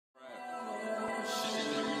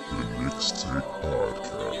Knicks Take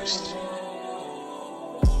podcast.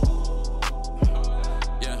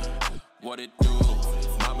 Yeah, what it do?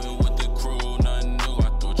 Mobbing with the crew, nothing new. I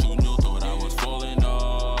thought you knew, thought I was falling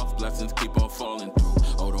off. Blessings keep on falling through.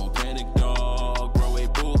 Oh, don't panic, dog. Bro,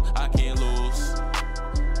 wait, boo, I can't lose.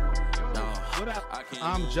 No, What up? I can't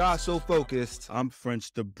I'm lose. JAH So Focused. I'm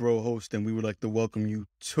French the Bro host, and we would like to welcome you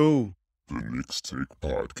to The Knicks Take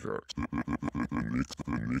podcast.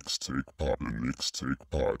 The Knicks Take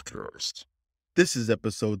podcast. this is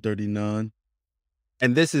episode 39.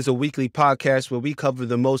 And this is a weekly podcast where we cover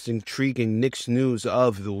the most intriguing Knicks news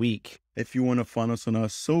of the week. If you want to find us on our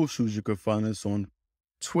socials, you can find us on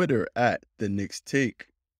Twitter at The Knicks Take.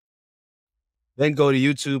 Then go to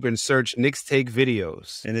YouTube and search Knicks Take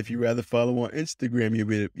videos. And if you rather follow on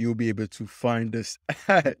Instagram, you'll be able to find us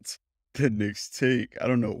at The Knicks Take. I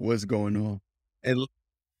don't know what's going on. And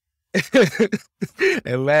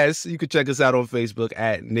and last, you can check us out on Facebook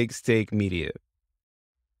at Knicks Take Media.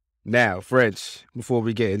 Now, French, before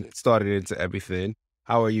we get started into everything,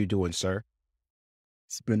 how are you doing, sir?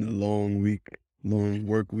 It's been a long week, long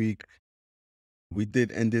work week. We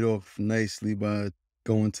did end it off nicely by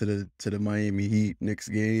going to the Miami Heat Knicks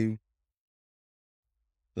game.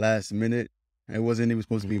 Last minute. It wasn't even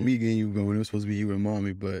supposed to be me getting you going. It was supposed to be you and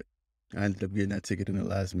mommy, but I ended up getting that ticket in the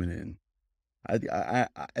last minute. And I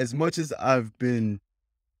as much as I've been,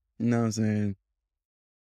 you know what I'm saying,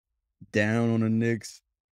 down on the Knicks,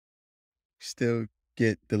 still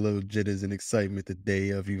get the little jitters and excitement the day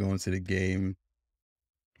of you going to the game.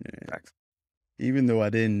 Yeah. Even though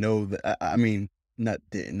I didn't know that,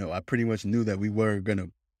 I pretty much knew that we were going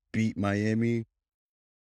to beat Miami.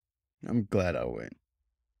 I'm glad I went.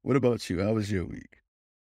 What about you? How was your week?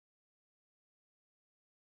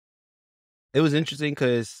 It was interesting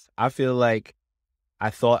because I feel like I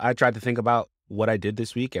tried to think about what I did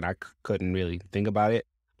this week and I couldn't really think about it.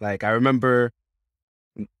 Like, I remember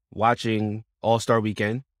watching All-Star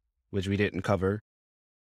Weekend, which we didn't cover.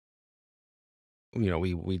 You know,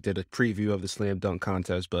 we did a preview of the slam dunk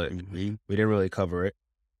contest, but we didn't really cover it.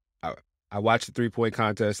 I watched the 3-point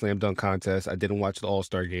contest, slam dunk contest. I didn't watch the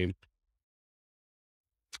All-Star game.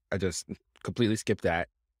 I just completely skipped that.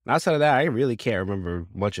 And outside of that, I really can't remember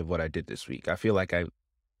much of what I did this week. I feel like I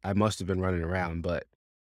must have been running around, but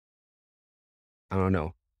I don't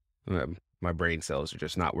know. My brain cells are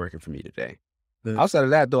just not working for me today. Outside of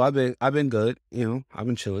that, though, I've been good. You know, I've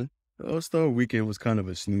been chilling. The All-Star Weekend was kind of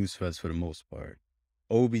a snooze fest for the most part.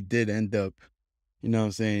 Obi did end up, you know what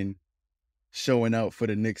I'm saying, showing out for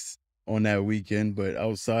the Knicks on that weekend, but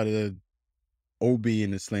outside of the Obi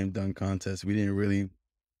and the slam dunk contest, we didn't really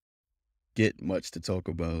get much to talk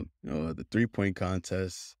about. The 3-point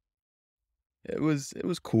contest, it was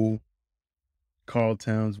cool. Carl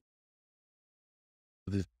Towns,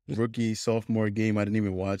 the rookie sophomore game, I didn't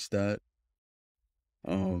even watch that.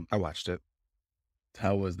 I watched it.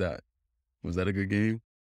 How was that? Was that a good game?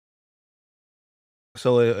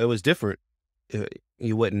 So it was different.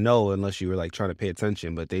 You wouldn't know unless you were like trying to pay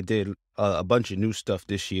attention, but they did a bunch of new stuff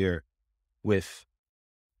this year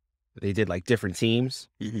they did like different teams.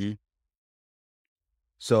 Mm-hmm.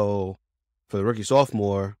 So for the rookie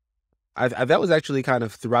sophomore, that was actually kind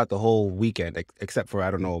of throughout the whole weekend, except for, I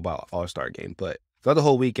don't know about All-Star game, but throughout the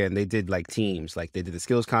whole weekend, they did like teams. Like they did the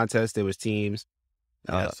skills contest, there was teams.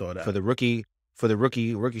 I saw that. For the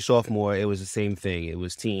rookie sophomore, it was the same thing. It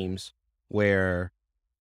was teams where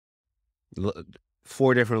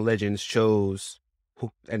 4 different legends chose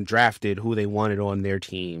and drafted who they wanted on their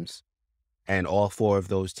teams, and all 4 of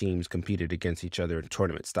those teams competed against each other in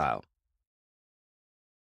tournament style.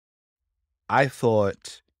 I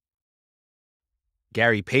thought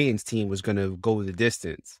Gary Payton's team was going to go the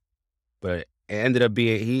distance, but he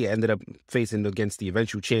ended up facing against the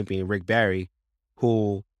eventual champion, Rick Barry,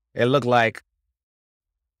 who it looked like,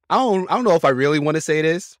 I don't know if I really want to say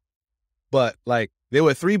this, but like there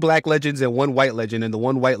were 3 black legends and 1 white legend, and the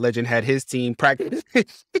 1 white legend had his team practice.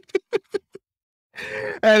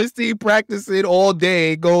 Had his team practicing all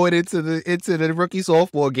day going into the rookie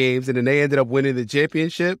sophomore games, and then they ended up winning the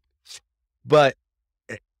championship. But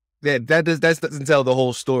that doesn't tell the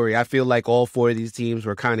whole story. I feel like all 4 of these teams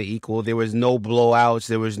were kind of equal. There was no blowouts.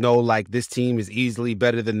 There was no like this team is easily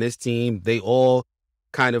better than this team. They all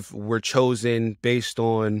kind of were chosen based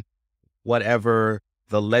on whatever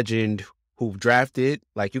the legend who drafted.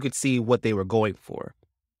 Like you could see what they were going for.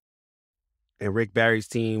 And Rick Barry's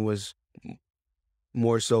team was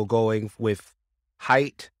more so going with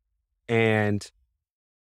height and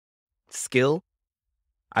skill.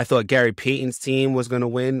 I thought Gary Payton's team was going to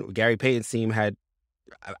win. Gary Payton's team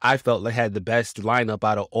I felt like had the best lineup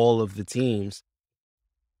out of all of the teams.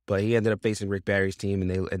 but he ended up facing Rick Barry's team,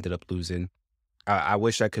 and they ended up losing. I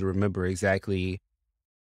wish I could remember exactly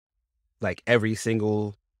like every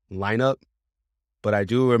single lineup, but I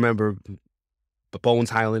do remember Bones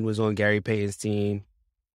Highland was on Gary Payton's team,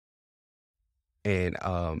 and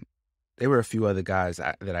there were a few other guys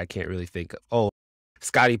that I can't really think of. Oh,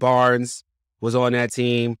 Scotty Barnes was on that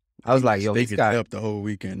team. I was like, yo, this guy up the whole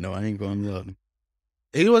weekend. No, I ain't going to love.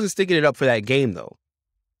 He wasn't sticking it up for that game though,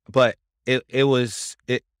 but it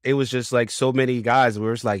was just like so many guys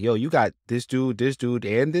where it's like, yo, you got this dude,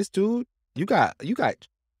 and this dude. You got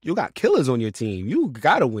killers on your team. You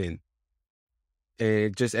gotta win. And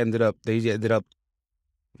it just ended up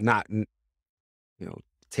not,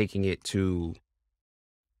 taking it to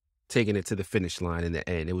the finish line in the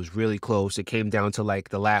end. It was really close. It came down to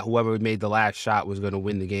like whoever made the last shot was going to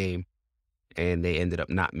win the game, and they ended up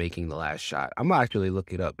not making the last shot. I'm gonna actually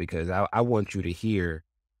look it up because I want you to hear.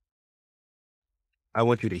 I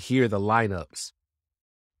want you to hear the lineups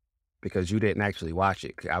because you didn't actually watch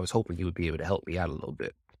it. I was hoping you would be able to help me out a little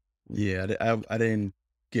bit. Yeah, I didn't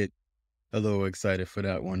get a little excited for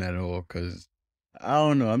that one at all because I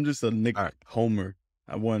don't know. I'm just a Knicks homer.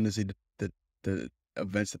 I wanted to see the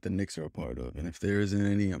events that the Knicks are a part of, and if there isn't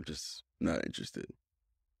any, I'm just not interested.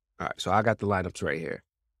 All right, so I got the lineups right here.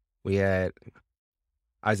 We had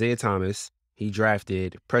Isaiah Thomas. He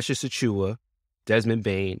drafted Precious Achiuwa, Desmond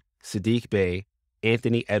Bane, Sadiq Bey,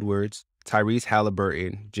 Anthony Edwards, Tyrese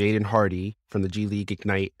Halliburton, Jaden Hardy from the G League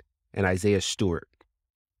Ignite, and Isaiah Stewart.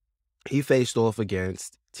 He faced off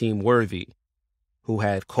against Team Worthy, who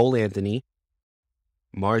had Cole Anthony,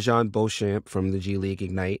 Marjon Beauchamp from the G League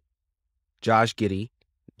Ignite, Josh Giddey,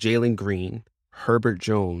 Jalen Green, Herbert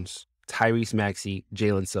Jones, Tyrese Maxey,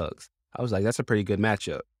 Jalen Suggs. I was like, that's a pretty good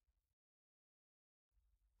matchup.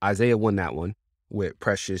 Isaiah won that one with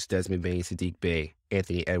Precious, Desmond Bane, Sadiq Bey,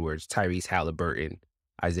 Anthony Edwards, Tyrese Halliburton,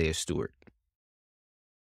 Isaiah Stewart.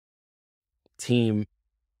 Team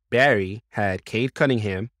Barry had Cade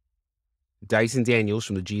Cunningham, Dyson Daniels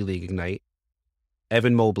from the G League Ignite,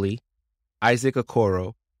 Evan Mobley, Isaac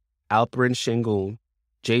Okoro, Alperen Sengun,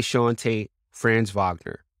 Jayshawn Tate, Franz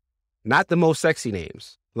Wagner. Not the most sexy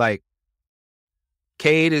names. Like,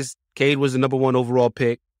 Cade was the #1 overall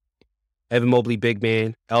pick. Evan Mobley, big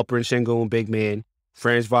man. Alperen Sengun, big man.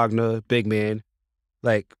 Franz Wagner, big man.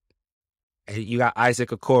 Like, you got Isaac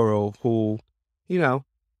Okoro, who,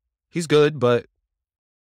 he's good, but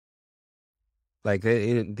like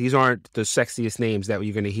these aren't the sexiest names that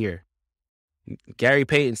you're going to hear. Gary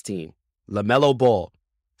Payton's team, LaMelo Ball,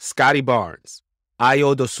 Scotty Barnes,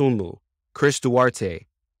 Ayo Dosunmu, Chris Duarte,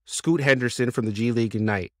 Scoot Henderson from the G League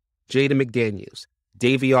Ignite, Jaden McDaniels,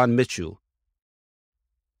 Davion Mitchell,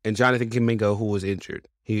 and Jonathan Kuminga, who was injured.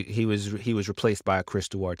 He was replaced by Chris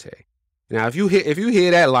Duarte. Now, if you hear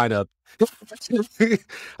that lineup,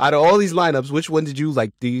 out of all these lineups, which one do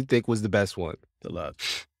you think was the best one? The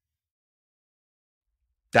last.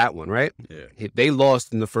 That one, right? Yeah. They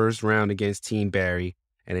lost in the first round against Team Barry,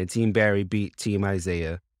 and then Team Barry beat Team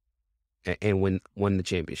Isaiah and won the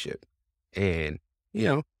championship. And,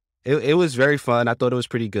 it was very fun. I thought it was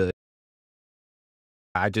pretty good.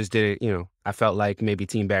 I just didn't, I felt like maybe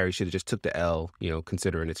Team Barry should have just took the L,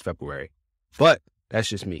 considering it's February. But that's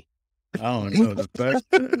just me. I don't know. The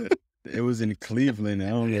fact that it was in Cleveland, I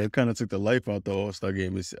don't know, it kind of took the life out the All-Star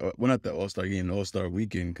game. Well, not the All-Star game, the All-Star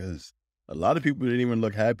weekend, because a lot of people didn't even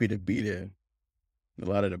look happy to be there. A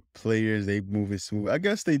lot of the players, they moving smooth. I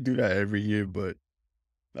guess they do that every year, but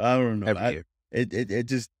I don't know. Every year. It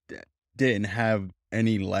just didn't have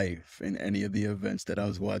any life in any of the events that I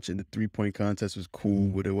was watching. The 3-point contest was cool,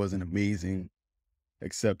 but it wasn't amazing,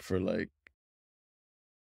 except for like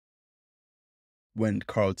when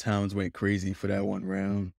Karl Towns went crazy for that one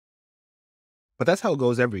round. But that's how it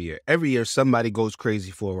goes every year. Every year, somebody goes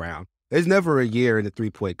crazy for a round. There's never a year in the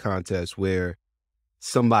 3-point contest where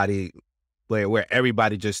where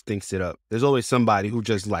everybody just thinks it up. There's always somebody who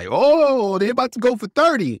just like, oh, they're about to go for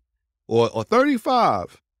 30 or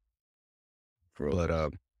 35.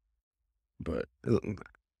 But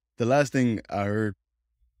the last thing I heard,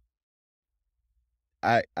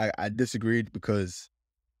 I disagreed because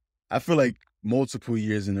I feel like multiple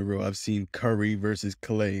years in a row I've seen Curry versus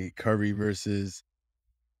Clay, Curry versus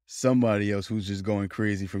somebody else who's just going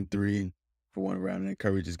crazy from 3 for one round, and then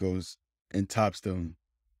Curry just goes and tops them.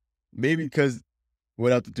 Maybe because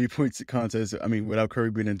without the 3-point contest, without Curry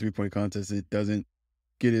being in 3-point contest, it doesn't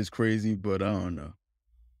get as crazy, but I don't know.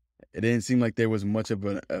 It didn't seem like there was much of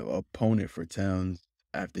an opponent for Towns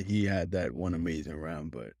after he had that one amazing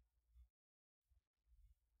round, but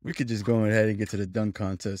we could just go ahead and get to the dunk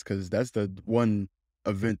contest because that's the one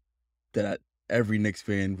event that every Knicks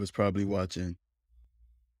fan was probably watching.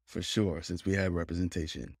 for sure, since we have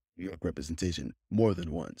representation, New York representation, more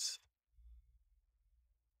than once.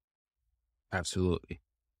 Absolutely.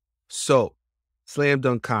 So, slam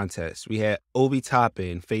dunk contest. We had Obi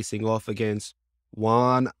Toppin facing off against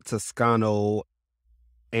Juan Toscano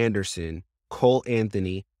Anderson, Cole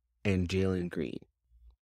Anthony, and Jalen Green.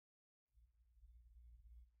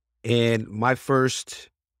 And my first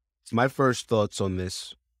thoughts on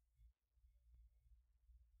this.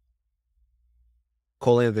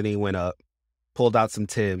 Cole Anthony went up, pulled out some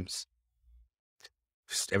Timbs.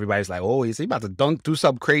 Everybody's like, oh, is he about to do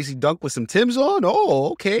some crazy dunk with some Timbs on? Oh,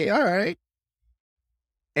 okay, all right.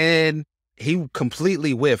 And he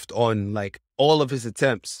completely whiffed on like all of his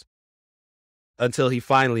attempts until he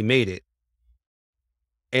finally made it.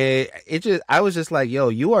 And I was just like, yo,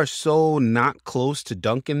 you are so not close to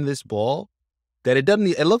dunking this ball that it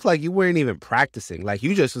looked like you weren't even practicing. Like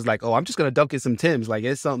you just was like, oh, I'm just going to dunk in some Timbs. Like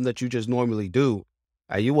it's something that you just normally do.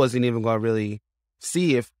 You wasn't even going to really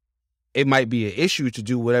see if it might be an issue to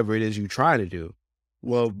do whatever it is you're trying to do.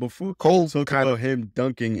 Well, before Cole talked about him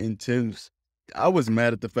dunking in Timbs, I was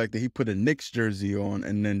mad at the fact that he put a Knicks jersey on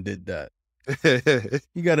and then did that.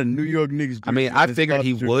 He got a New York Knicks jersey. I mean, I figured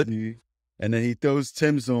he would. And then he throws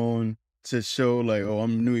Timbs on to show like, oh,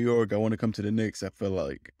 I'm New York. I want to come to the Knicks. I feel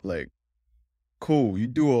like, cool, you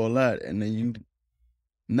do all that. And then you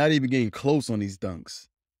not even getting close on these dunks.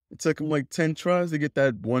 It took him like 10 tries to get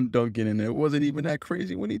that one dunk in, and it wasn't even that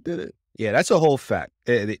crazy when he did it. Yeah, that's a whole fact.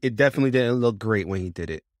 It definitely didn't look great when he did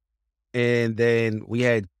it. And then we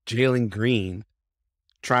had Jalen Green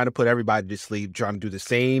trying to put everybody to sleep, trying to do the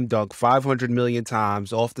same dunk 500 million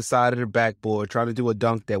times off the side of the backboard, trying to do a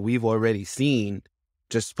dunk that we've already seen,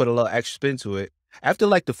 just put a little extra spin to it. After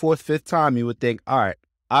like the fourth, fifth time, you would think, all right,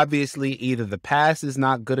 obviously either the pass is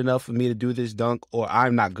not good enough for me to do this dunk or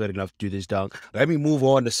I'm not good enough to do this dunk. Let me move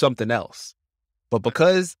on to something else. But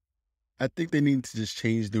because I think they need to just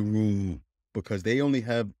change the rule because they only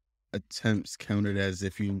have attempts counted as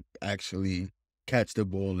if you actually catch the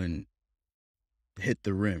ball and hit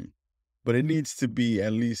the rim. But it needs to be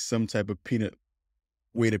at least some type of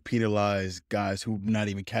way to penalize guys who not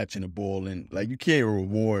even catching the ball. And like you can't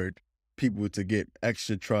reward people to get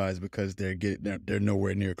extra tries because they're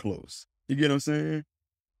nowhere near close. You get what I'm saying?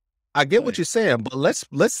 I get what you're saying, but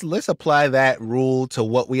let's apply that rule to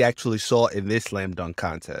what we actually saw in this slam dunk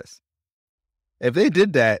contest. If they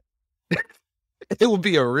did that, it would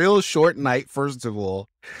be a real short night, first of all,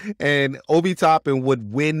 and Obi Toppin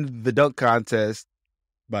would win the dunk contest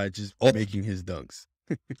by just making his dunks.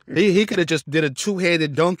 He could have just did a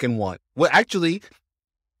two-handed dunk and won. Well, actually,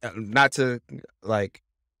 not to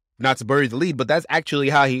bury the lead, but that's actually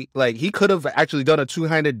how he could have actually done a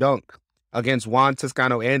two-handed dunk against Juan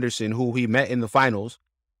Toscano Anderson, who he met in the finals.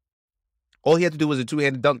 All he had to do was a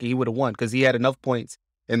two-handed dunk and he would have won because he had enough points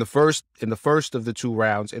in the first of the two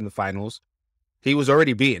rounds in the finals. He was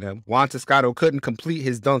already beating him. Juan Toscano couldn't complete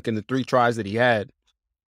his dunk in the 3 tries that he had.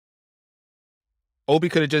 Obi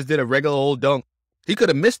could have just did a regular old dunk. He could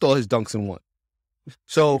have missed all his dunks and won.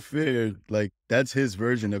 So fair, like that's his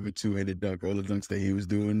version of a two-handed dunk. All the dunks that he was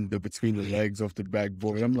doing, the between the legs off the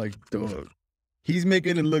backboard. I'm like, dog, he's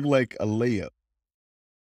making it look like a layup.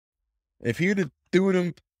 If he'd have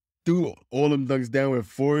threw all them dunks down with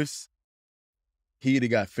force, he'd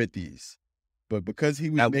have got 50s. But because he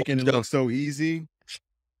was making it look so easy,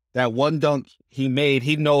 that one dunk he made,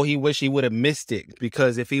 he wished he would have missed it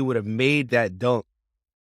because if he would have made that dunk,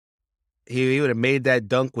 he would have made that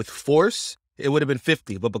dunk with force, it would have been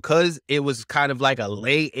 50. But because it was kind of like a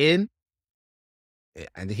lay in,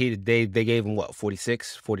 and they gave him what,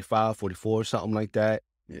 46, 45, 44, something like that.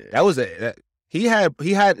 Yeah. That was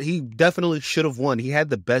he definitely should have won. He had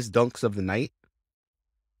the best dunks of the night.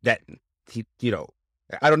 That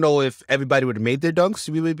I don't know if everybody would have made their dunks,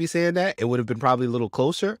 we would be saying that. It would have been probably a little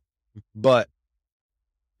closer. But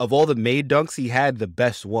of all the made dunks, he had the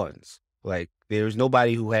best ones. Like, there's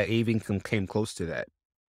nobody who had even came close to that.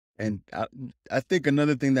 And I think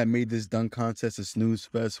another thing that made this dunk contest a snooze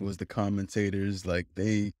fest was the commentators. Like,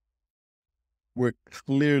 they were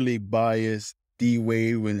clearly biased.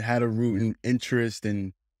 D-Wade had a rooting interest,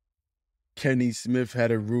 and Kenny Smith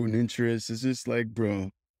had a rooting interest. It's just like,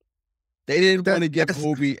 bro, they didn't want to give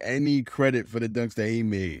Obi any credit for the dunks that he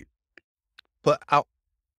made. But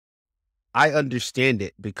I understand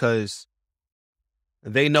it because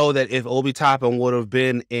they know that if Obi Toppin would have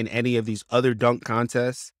been in any of these other dunk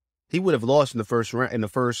contests, he would have lost in the first round, in the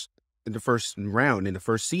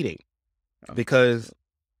first seeding, because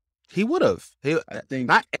he would have. I think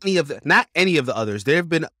not any of the others. There have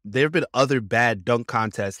been other bad dunk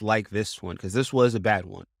contests like this one because this was a bad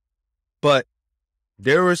one, but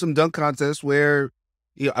there were some dunk contests where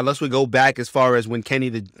unless we go back as far as when Kenny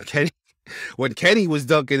was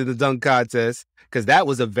dunking in the dunk contest, because that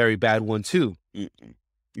was a very bad one too.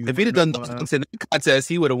 If he'd have done dunks in the contest,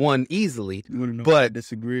 he would have won easily. You want to know but why I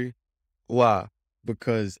disagree? Why?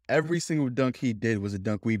 Because every single dunk he did was a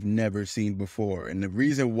dunk we've never seen before. And the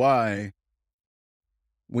reason why,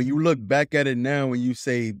 when you look back at it now and you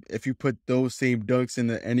say, if you put those same dunks in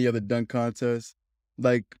any other dunk contest,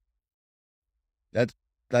 like, that's,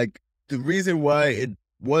 like, the reason why it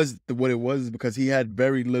was what it was is because he had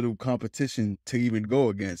very little competition to even go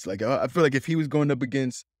against. Like, I feel like if he was going up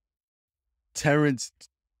against Terrence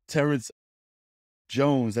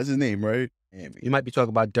Jones, that's his name, right? You might be talking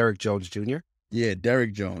about Derrick Jones Jr. Yeah,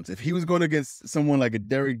 Derrick Jones. If he was going against someone like a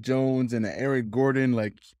Derrick Jones and an Aaron Gordon,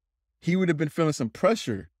 like, he would have been feeling some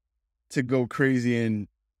pressure to go crazy and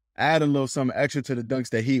add a little something extra to the dunks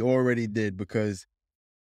that he already did, because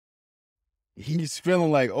he's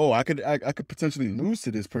feeling like, oh, I could potentially lose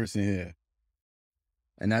to this person here.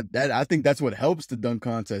 And that I think that's what helps the dunk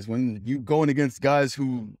contest. When you going against guys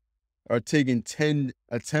who are taking 10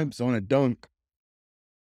 attempts on a dunk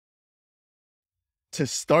to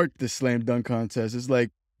start the slam dunk contest, it's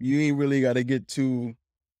like you ain't really got to get too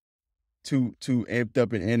amped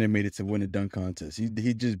up and animated to win a dunk contest.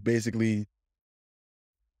 He just basically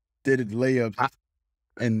did a layup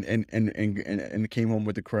and came home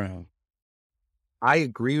with the crown. I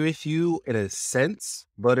agree with you in a sense,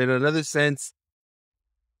 but in another sense,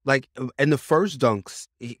 like in the first dunks,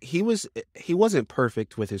 he wasn't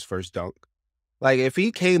perfect with his first dunk. Like if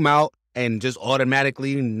he came out and just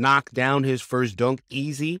automatically knocked down his first dunk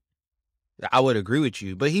easy, I would agree with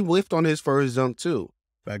you. But he whiffed on his first dunk too.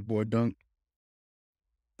 Backboard dunk.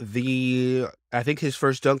 I think his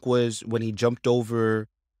first dunk was when he jumped over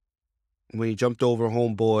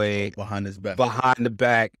homeboy behind his back. Behind the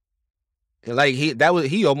back. Like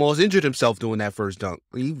he almost injured himself doing that first dunk.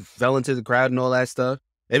 He fell into the crowd and all that stuff.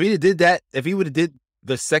 If he would have did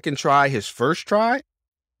the second try, his first try,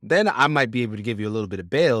 then I might be able to give you a little bit of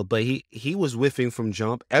bail. But he was whiffing from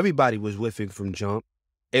jump. Everybody was whiffing from jump.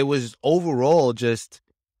 It was overall just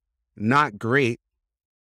not great.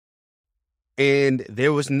 And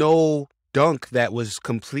there was no dunk that was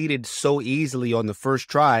completed so easily on the first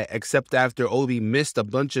try, except after Obi missed a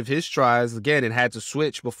bunch of his tries again and had to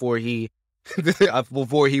switch before he would have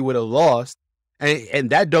lost. And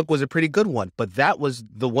that dunk was a pretty good one, but that was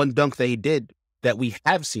the one dunk that he did that we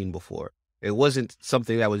have seen before. It wasn't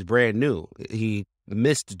something that was brand new. He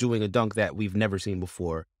missed doing a dunk that we've never seen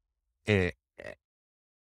before. And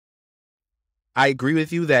I agree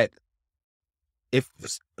with you that if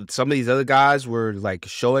some of these other guys were like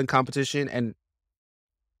showing competition, and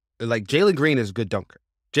like Jalen Green is a good dunker.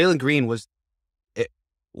 Jalen Green was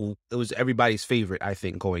everybody's favorite, I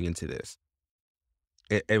think, going into this.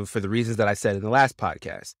 And for the reasons that I said in the last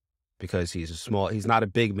podcast, because he's not a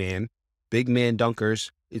big man. Big man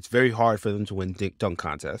dunkers, it's very hard for them to win dunk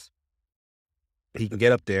contests. He can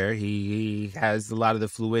get up there. He has a lot of the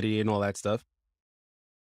fluidity and all that stuff.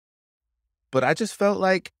 But I just felt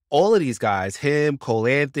like all of these guys, him, Cole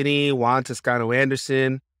Anthony, Juan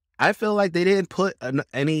Toscano-Anderson, I feel like they didn't put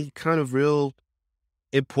any kind of real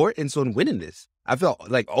importance on winning this. I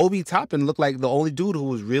felt like Obi Toppin looked like the only dude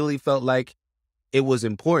who really felt like it was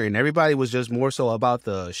important. Everybody was just more so about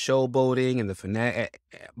the showboating and the finesse,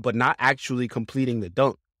 but not actually completing the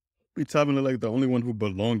dunk. Obi Toppin looked like the only one who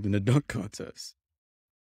belonged in the dunk contest.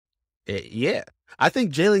 Yeah. I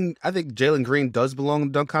think Jalen Green does belong in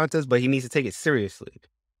the dunk contest, but he needs to take it seriously.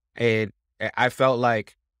 And I felt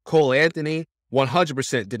like Cole Anthony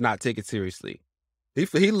 100% did not take it seriously.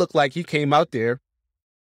 He looked like he came out there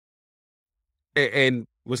and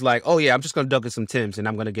was like, oh yeah, I'm just going to dunk in some Timbs and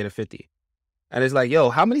I'm going to get a 50. And it's like, yo,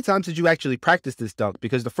 how many times did you actually practice this dunk?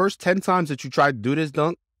 Because the first 10 times that you tried to do this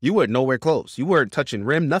dunk, you were nowhere close. You weren't touching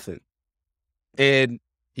rim, nothing. And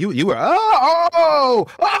you were, oh,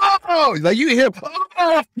 like you hear,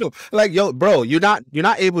 oh, like, yo, bro, you're not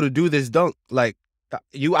able to do this dunk. Like,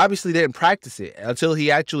 you obviously didn't practice it until he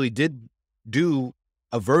actually did do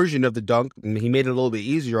a version of the dunk, and he made it a little bit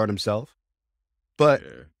easier on himself. But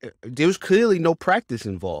there was clearly no practice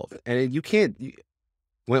involved. And you can't,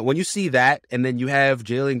 when you see that, and then you have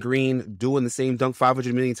Jalen Green doing the same dunk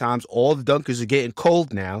 500 million times, all the dunkers are getting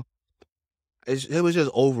cold now. It was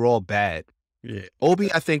just overall bad. Yeah.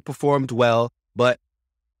 Obi, I think, performed well, but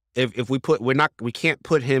if we can't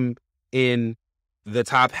put him in the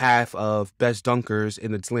top half of best dunkers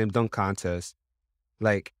in the slam dunk contest.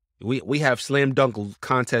 Like we have slam dunk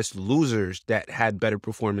contest losers that had better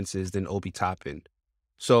performances than Obi Toppin.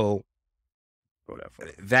 So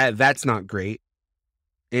that's not great.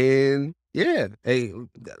 And Yeah. Hey,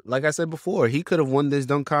 like I said before, he could have won this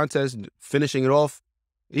dunk contest, finishing it off.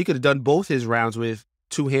 He could have done both his rounds with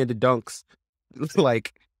two-handed dunks,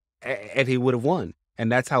 like, and he would have won.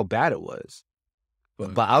 And that's how bad it was.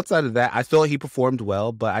 But outside of that, I thought he performed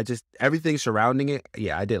well, but everything surrounding it,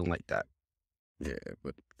 yeah, I didn't like that. Yeah,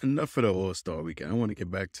 but enough for the All-Star weekend. I want to get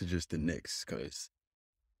back to just the Knicks because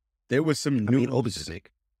there was some news. Obi's a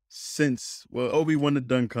Knick. Since, Obi won the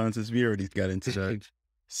dunk contest. We already got into that.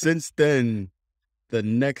 Since then, the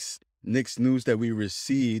next Knicks news that we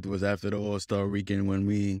received was after the All-Star weekend when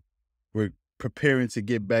we were preparing to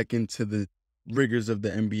get back into the rigors of the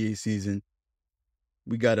NBA season.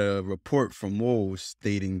 We got a report from Wolves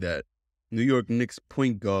stating that New York Knicks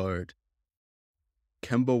point guard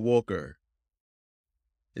Kemba Walker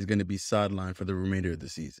is going to be sidelined for the remainder of the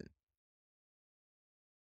season.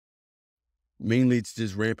 Mainly to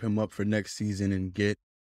just ramp him up for next season and get,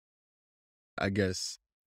 I guess,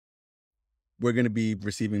 we're going to be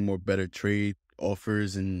receiving more better trade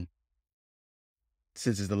offers, and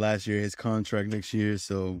since it's the last year of his contract next year,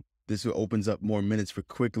 so this opens up more minutes for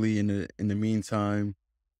Quickly in the meantime.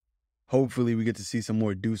 Hopefully we get to see some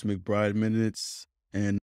more Deuce McBride minutes,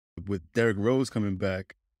 and with Derrick Rose coming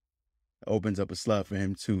back, it opens up a slot for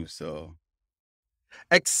him too, so.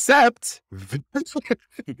 Except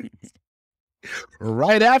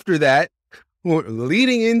right after that,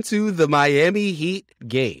 leading into the Miami Heat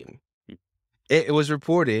game, it was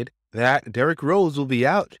reported that Derrick Rose will be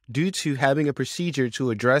out due to having a procedure to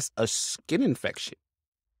address a skin infection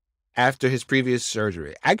after his previous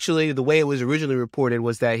surgery. Actually, the way it was originally reported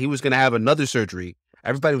was that he was going to have another surgery.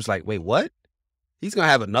 Everybody was like, wait, what? He's going to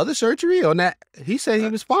have another surgery on that? He said he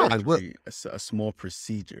was fine. A small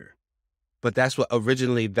procedure. But that's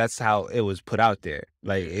how it was put out there.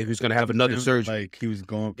 Like, he was going to have another surgery. Like, he was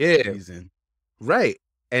going for a reason. Right.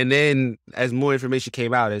 And then as more information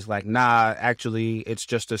came out, it's like, nah, actually, it's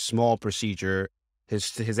just a small procedure.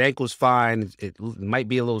 His ankle's fine. It might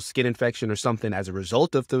be a little skin infection or something as a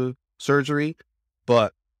result of the surgery.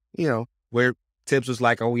 But, where Tibbs was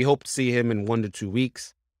like, oh, we hope to see him in 1 to 2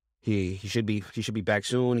 weeks. He should be back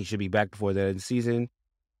soon. He should be back before the end of the season.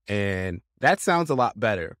 And that sounds a lot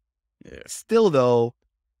better. Yeah. Still, though,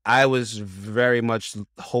 I was very much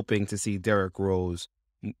hoping to see Derrick Rose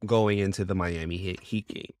going into the Miami Heat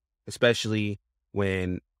game, especially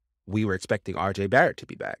when we were expecting RJ Barrett to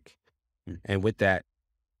be back. And with that,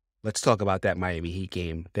 let's talk about that Miami Heat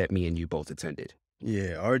game that me and you both attended.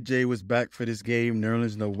 Yeah, RJ was back for this game.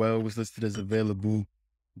 Nerlens Noel was listed as available,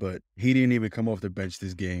 but he didn't even come off the bench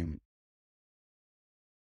this game.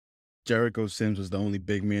 Jericho Sims was the only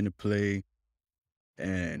big man to play.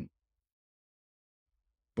 And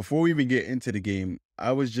before we even get into the game,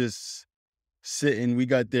 I was just sitting. We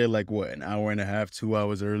got there like, an hour and a half, 2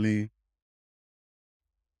 hours early.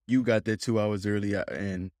 You got there 2 hours early,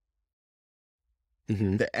 and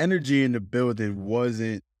the energy in the building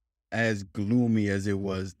wasn't as gloomy as it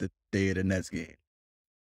was the day of the Nets game.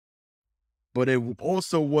 But it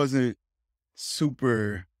also wasn't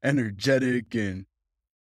super energetic, and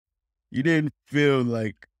you didn't feel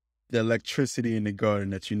like the electricity in the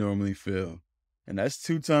Garden that you normally feel. And that's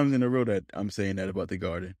 2 times in a row that I'm saying that about the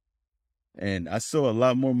Garden. And I saw a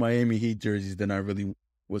lot more Miami Heat jerseys than I really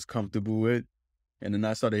was comfortable with. And then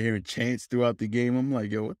I started hearing chants throughout the game. I'm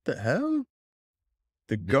like, yo, what the hell?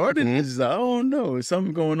 The Garden is, I don't know, there's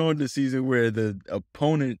something going on this season where the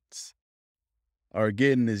opponents are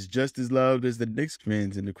getting just as loud as the Knicks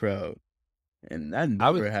fans in the crowd. And that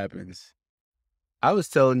never happens. I was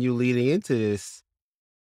telling you leading into this,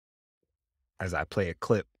 as I play a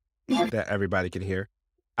clip that everybody can hear,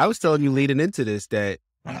 I was telling you leading into this that,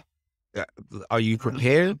 are you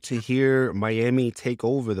prepared to hear Miami take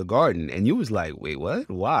over the Garden? And you was like, wait, what?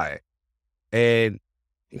 Why? And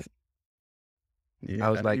I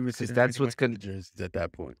was like, because that's what's going to... at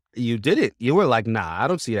that point. You did it. You were like, nah, I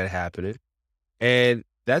don't see that happening. And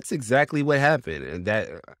that's exactly what happened. And that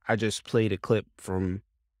I just played a clip from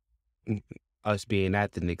us being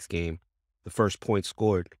at the Knicks game, the first point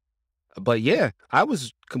scored. But yeah, I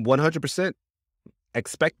was 100%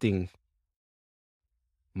 expecting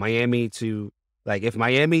Miami to, like, if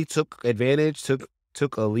Miami took advantage,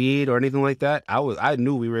 took a lead or anything like that, I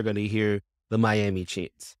knew we were going to hear the Miami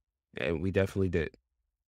chants. And we definitely did.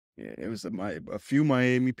 Yeah, it was a few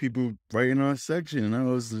Miami people right in our section, and I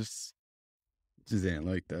was just didn't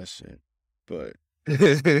like that shit. But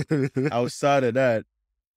outside of that,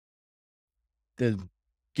 the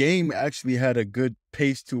game actually had a good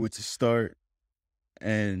pace to it to start,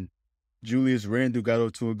 and Julius Randle got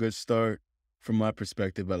off to a good start from my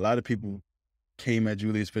perspective. A lot of people came at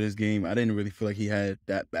Julius for this game. I didn't really feel like he had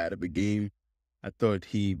that bad of a game. I thought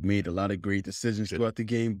he made a lot of great decisions throughout the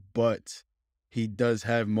game, but he does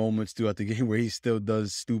have moments throughout the game where he still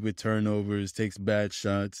does stupid turnovers, takes bad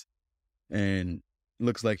shots, and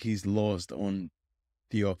looks like he's lost on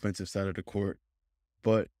the offensive side of the court.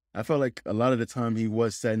 But I felt like a lot of the time he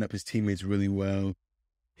was setting up his teammates really well.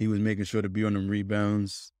 He was making sure to be on them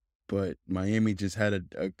rebounds, but Miami just had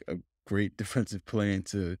a great defensive plan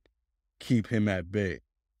to keep him at bay.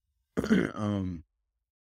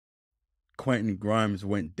 Quentin Grimes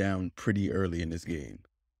went down pretty early in this game.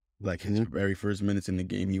 Like his very first minutes in the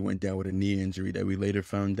game, he went down with a knee injury that we later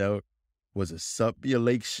found out was a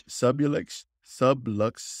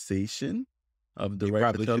subluxation of the right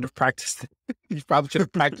Probably patella. should have practiced. You probably should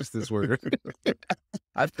have practiced this word.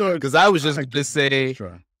 I thought Because I was just going to say,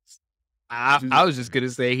 try. I was just going to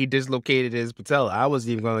say he dislocated his patella. I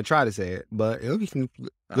wasn't even going to try to say it, but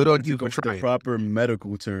good on you for the trying. proper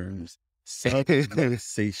medical terms.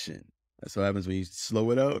 Subluxation. That's what happens when you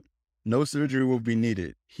slow it out. No surgery will be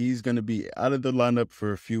needed. He's going to be out of the lineup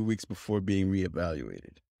for a few weeks before being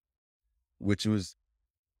reevaluated, which was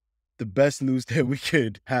the best news that we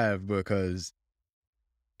could have, because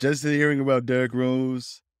just hearing about Derrick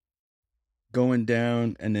Rose going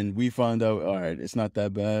down, and then we found out, all right, it's not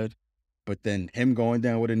that bad. But then him going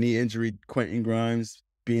down with a knee injury, Quentin Grimes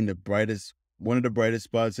being one of the brightest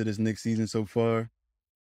spots of this Knicks season so far,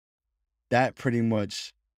 that pretty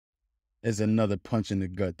much is another punch in the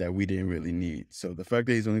gut that we didn't really need. So the fact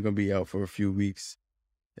that he's only going to be out for a few weeks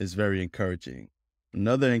is very encouraging.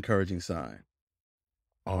 Another encouraging sign,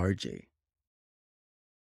 RJ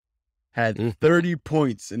had 30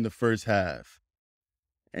 points in the first half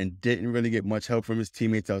and didn't really get much help from his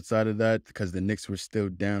teammates outside of that because the Knicks were still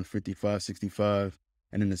down 55-65.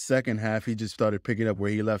 And in the second half, he just started picking up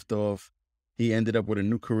where he left off. He ended up with a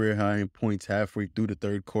new career high in points halfway through the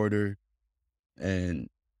third quarter. And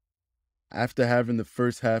after having the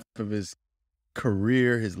first half of his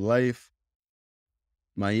career, his life,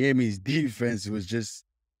 Miami's defense was just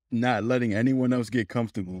not letting anyone else get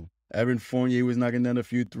comfortable. Evan Fournier was knocking down a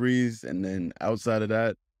few threes, and then outside of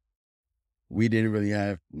that, we didn't really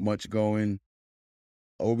have much going.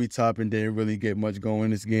 Obi Toppin didn't really get much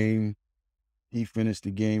going this game. He finished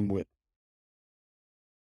the game with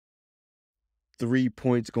 3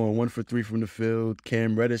 points, going 1 for 3 from the field.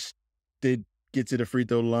 Cam Reddish did get to the free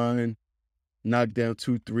throw line, knocked down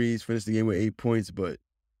 2 threes, finished the game with 8 points, but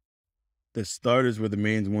the starters were the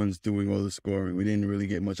main ones doing all the scoring. We didn't really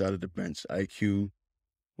get much out of the bench. IQ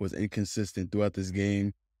was inconsistent throughout this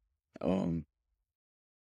game. And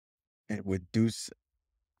with Deuce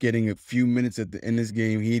getting a few minutes in this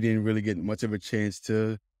game, he didn't really get much of a chance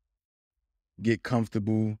to get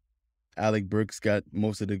comfortable. Alec Burks got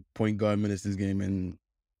most of the point guard minutes this game, and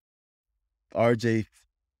RJ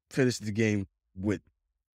finished the game with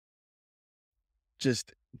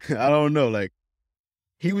just, I don't know, like,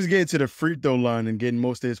 he was getting to the free throw line and getting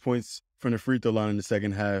most of his points from the free throw line in the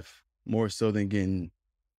second half, more so than getting,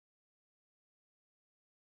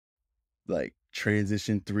 like,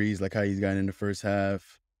 transition threes like how he's gotten in the first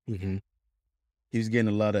half. Mm-hmm. He was getting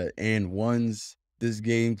a lot of and ones this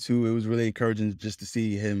game, too. It was really encouraging just to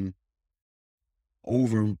see him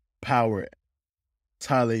overpower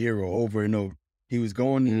Tyler Hero over and over. He was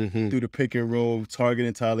going through the pick and roll,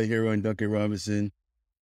 targeting Tyler Hero and Duncan Robinson,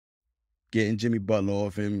 getting Jimmy Butler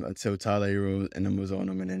off him until Tyler Hero and them was on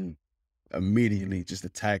him, and then immediately just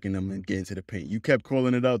attacking them and getting to the paint. You kept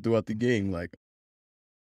calling it out throughout the game, like,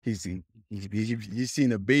 he's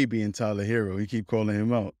seen a baby in Tyler Hero. You keep calling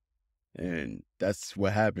him out. And that's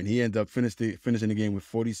what happened. He ended up finishing the game with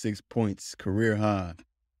 46 points, career high,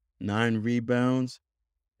 9 rebounds,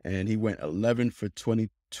 and he went 11 for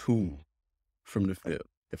 22 from the field,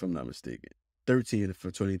 if I'm not mistaken. 13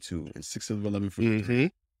 for 22 and 6 of 11 from the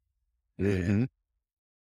field.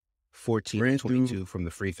 14 22 from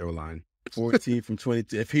the free throw line. 14 from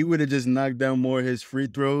 22. If he would have just knocked down more of his free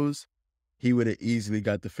throws, he would have easily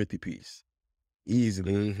got the 50-piece.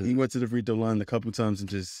 Easily. He went to the free throw line a couple times and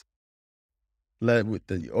just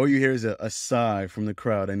all you hear is a sigh from the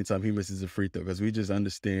crowd anytime he misses a free throw, because we just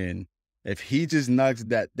understand if he just knocks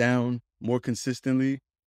that down more consistently,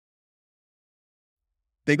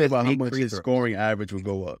 think about how much his scoring average would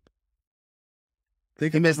go up. He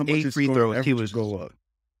missed 8 free throws. He was go up.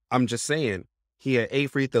 I'm just saying, he had 8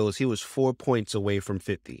 free throws. He was 4 points away from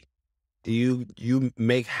 50. You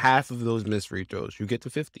make half of those missed free throws, you get to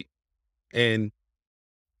 50. And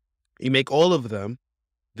you make all of them,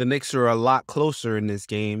 the Knicks are a lot closer in this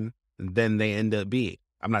game than they end up being.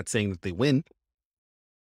 I'm not saying that they win,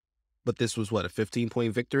 but this was what, a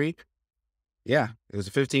 15-point victory? Yeah, it was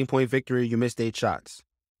a 15-point victory. You missed 8 shots.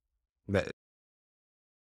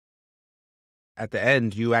 at the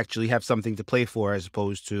end, you actually have something to play for as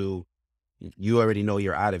opposed to you already know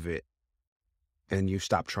you're out of it and you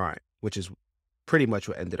stop trying, which is pretty much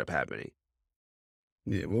what ended up happening.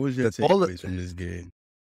 Yeah, what was your takeaways from this game?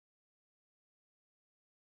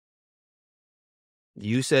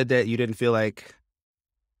 You said that you didn't feel like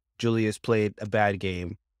Julius played a bad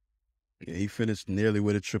game. Yeah, he finished nearly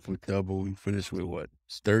with a triple-double. He finished with, what,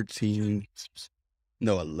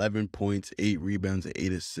 11 points, 8 rebounds, and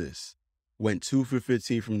 8 assists. Went 2 for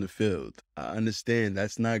 15 from the field. I understand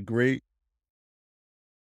that's not great,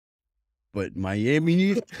 but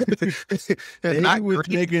Miami, they was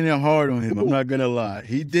making it hard on him. I'm not going to lie.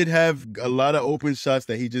 He did have a lot of open shots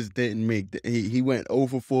that he just didn't make. He went 0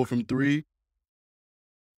 for 4 from 3.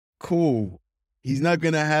 Cool. He's not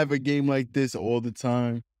going to have a game like this all the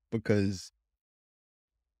time because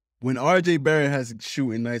when RJ Barrett has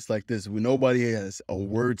shooting nights like this, when nobody has a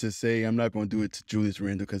word to say, I'm not going to do it to Julius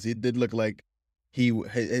Randle because he did look like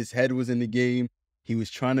his head was in the game. He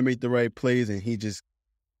was trying to make the right plays, and he just,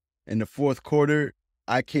 in the fourth quarter,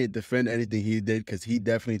 I can't defend anything he did because he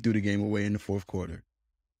definitely threw the game away in the fourth quarter.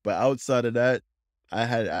 But outside of that,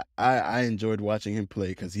 I enjoyed watching him play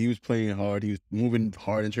because he was playing hard. He was moving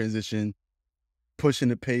hard in transition, pushing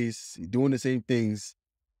the pace, doing the same things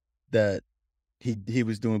that he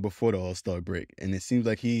was doing before the All-Star break. And it seems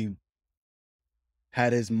like he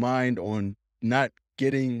had his mind on not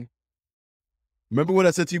getting... Remember what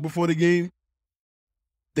I said to you before the game?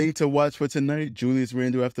 Thing to watch for tonight, Julius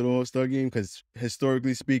Randle after the All-Star game, because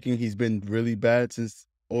historically speaking, he's been really bad since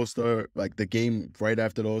All-Star, like the game right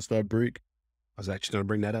after the All-Star break. I was actually going to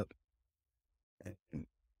bring that up.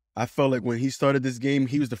 I felt like when he started this game,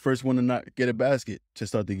 he was the first one to not get a basket to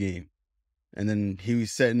start the game. And then he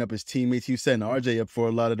was setting up his teammates. He was setting RJ up for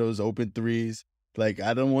a lot of those open threes. Like,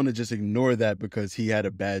 I don't want to just ignore that because he had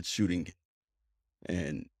a bad shooting.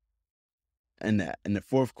 And in the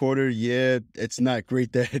fourth quarter, yeah, it's not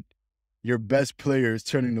great that your best player is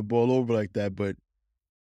turning the ball over like that, but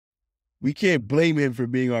we can't blame him for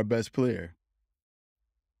being our best player.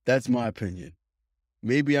 That's my opinion.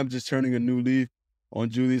 Maybe I'm just turning a new leaf on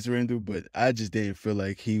Julius Randle, but I just didn't feel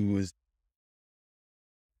like he was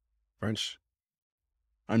French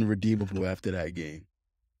unredeemable after that game.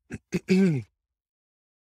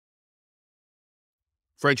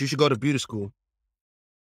 French, you should go to beauty school.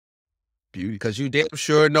 Beauty. Because you damn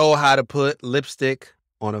sure know how to put lipstick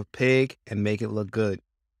on a pig and make it look good.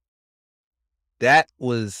 That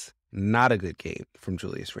was not a good game from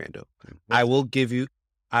Julius Randle. I will give you,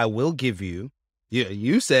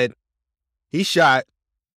 you said he shot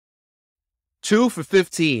 2 for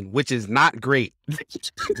 15, which is not great.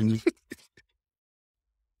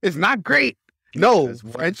 It's not great. No,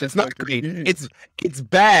 French, it's not great. It's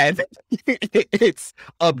bad. It's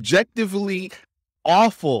objectively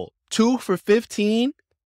awful. 2 for 15?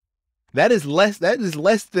 That is less than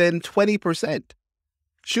 20%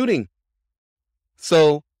 shooting.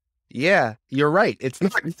 So, yeah, you're right. It's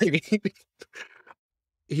not great.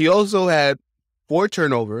 He also had 4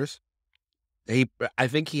 turnovers. I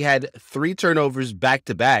think he had 3 turnovers back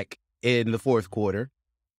to back in the fourth quarter.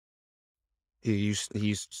 You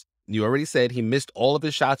already said he missed all of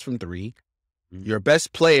his shots from 3. Your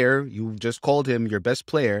best player, you just called him your best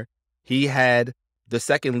player. He had the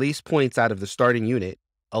second least points out of the starting unit,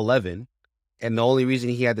 11. And the only reason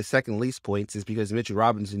he had the second least points is because Mitchell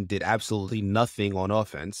Robinson did absolutely nothing on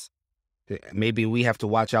offense. Maybe we have to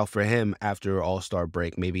watch out for him after All-Star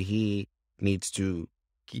break. Maybe he needs to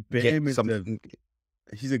get something.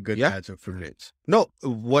 He's a good matchup for Mitch. No,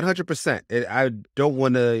 100%. I don't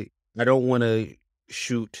want to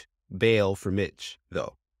shoot bail for Mitch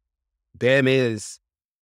though. Bam is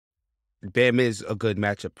a good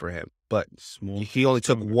matchup for him, but he only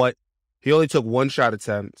took 1 shot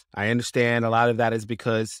attempt. I understand a lot of that is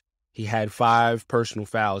because he had 5 personal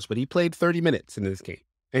fouls, but he played 30 minutes in this game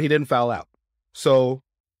and he didn't foul out. So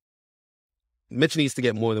Mitch needs to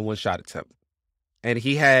get more than 1 shot attempt. And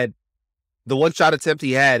he had the 1 shot attempt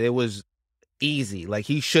he had, it was easy. Like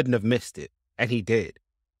he shouldn't have missed it. And he did.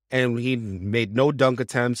 And he made no dunk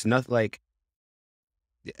attempts, nothing. Like,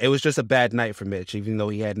 it was just a bad night for Mitch, even though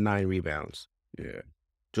he had 9 rebounds. Yeah.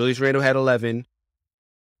 Julius Randle had 11.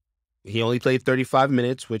 He only played 35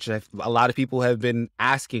 minutes, which a lot of people have been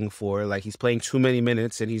asking for. Like, he's playing too many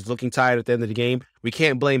minutes and he's looking tired at the end of the game. We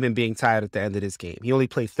can't blame him being tired at the end of this game. He only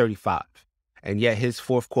played 35. And yet his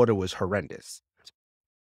fourth quarter was horrendous.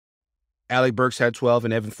 Alec Burks had 12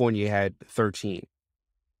 and Evan Fournier had 13.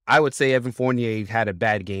 I would say Evan Fournier had a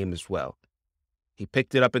bad game as well. He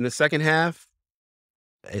picked it up in the second half.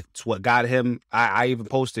 It's what got him. I even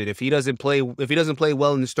posted if he doesn't play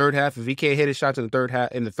well in his third half, if he can't hit his shots in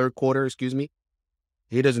the third quarter,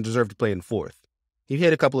 he doesn't deserve to play in the fourth. He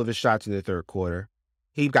hit a couple of his shots in the third quarter.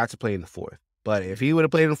 He got to play in the fourth. But if he would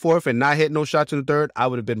have played in the fourth and not hit no shots in the third, I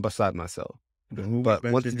would have been beside myself. But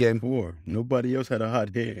once again, nobody else had a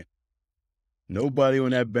hot hand. Nobody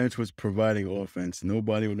on that bench was providing offense.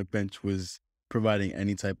 Nobody on the bench was providing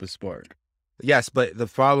any type of spark. Yes, but the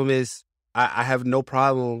problem is I have no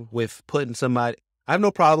problem with putting somebody. I have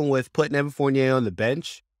no problem with putting Evan Fournier on the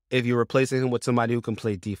bench if you're replacing him with somebody who can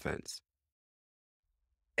play defense.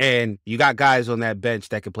 And you got guys on that bench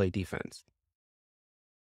that can play defense.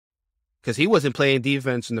 Because he wasn't playing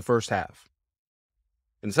defense in the first half.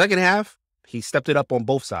 In the second half, he stepped it up on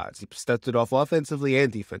both sides. He stepped it off offensively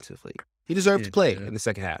and defensively. He deserved to play in the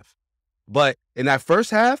second half. But in that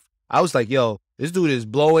first half, I was like, yo, this dude is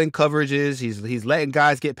blowing coverages. He's letting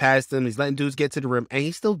guys get past him. He's letting dudes get to the rim. And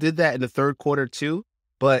he still did that in the third quarter too.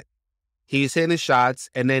 But he's hitting his shots,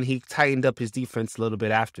 and then he tightened up his defense a little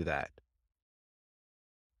bit after that.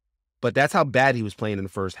 But that's how bad he was playing in the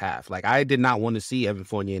first half. Like, I did not want to see Evan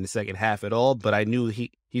Fournier in the second half at all, but I knew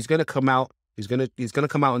he's going to come out. He's going to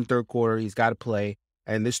come out in the third quarter. He's got to play.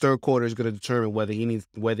 And this third quarter is going to determine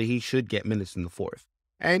whether he should get minutes in the fourth.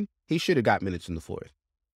 And he should have got minutes in the fourth.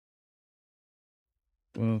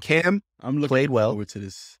 Well, Cam played well. Forward to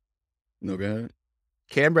this. No, go ahead.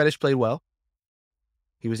 Cam Reddish played well.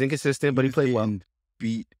 He was inconsistent, but he played well.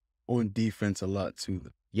 Beat on defense a lot too.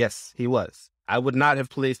 Yes, he was. I would not have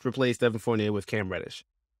replaced Evan Fournier with Cam Reddish.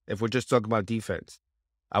 If we're just talking about defense,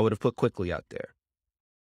 I would have put Quickly out there.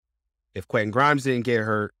 If Quentin Grimes didn't get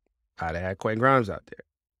hurt, I'd have had Quentin Grimes out there.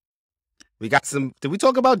 We got some. Did we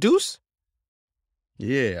talk about Deuce?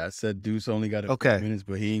 Yeah, I said Deuce only got a few minutes,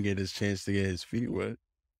 but he didn't get his chance to get his feet wet.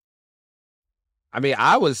 I mean,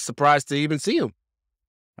 I was surprised to even see him.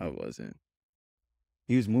 I wasn't.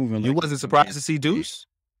 He was moving. You wasn't surprised to see Deuce?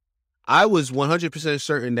 I was 100%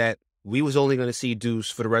 certain that we was only going to see Deuce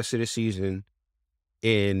for the rest of the season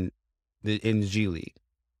in the G League,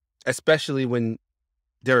 especially when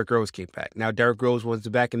Derrick Rose came back. Now, Derrick Rose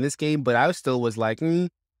wasn't back in this game, but I still was like, we're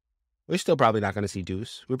still probably not going to see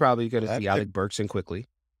Deuce. We're probably going to see Alec Burks and Quickly.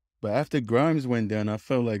 But after Grimes went down, I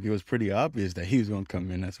felt like it was pretty obvious that he was going to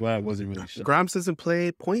come in. That's why I wasn't really sure. Grimes doesn't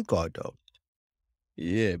play point guard, though.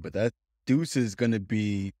 Yeah, but that Deuce is going to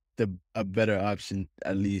be a better option,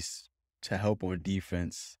 at least to help on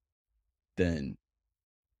defense, than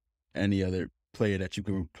any other player that you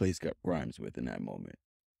can replace Grimes with in that moment.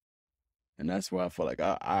 And that's why I felt like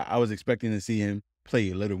I was expecting to see him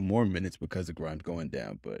play a little more minutes because of Grimes going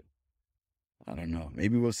down, but I don't know.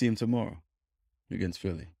 Maybe we'll see him tomorrow against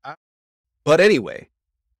Philly. But anyway,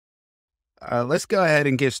 let's go ahead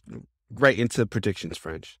and get right into predictions,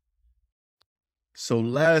 French. So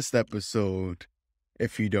last episode,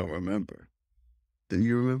 if you don't remember, do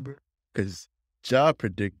you remember? Because Ja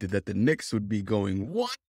predicted that the Knicks would be going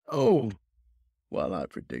 1-0, while I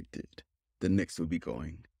predicted the Knicks would be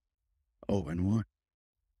going 0-1.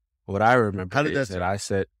 What I remember is that I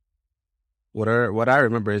said, what I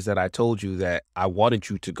remember is that I told you that I wanted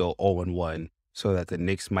you to go 0-1 so that the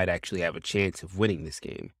Knicks might actually have a chance of winning this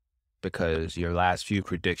game, because your last few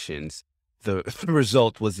predictions, the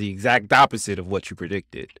result was the exact opposite of what you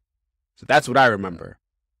predicted. So that's what I remember.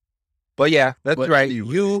 But yeah, that's right.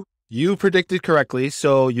 You predicted correctly,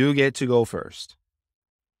 so you get to go first.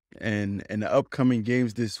 And in the upcoming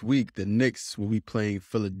games this week, the Knicks will be playing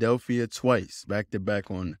Philadelphia twice, back-to-back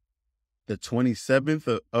on the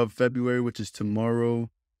 27th of February, which is tomorrow,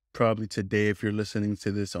 probably today if you're listening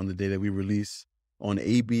to this on the day that we release, on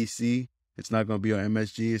ABC. It's not going to be on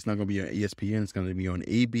MSG. It's not going to be on ESPN. It's going to be on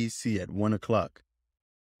ABC at 1 o'clock.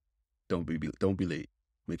 Don't be late.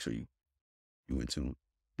 Make sure you in tune.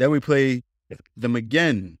 Then we play them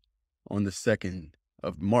again on the 2nd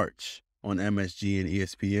of March on MSG and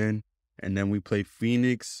ESPN. And then we play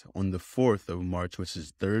Phoenix on the 4th of March, which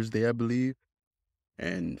is Thursday, I believe.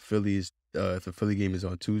 And the Philly game is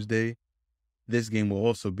on Tuesday. This game will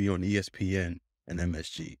also be on ESPN and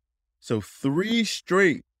MSG. So 3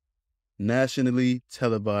 straight nationally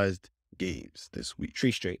televised games this week.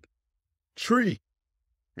 3 straight. 3.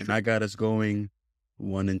 And I got us going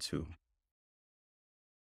 1-2.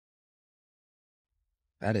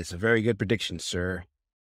 That is a very good prediction, sir.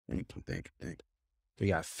 Thank you. We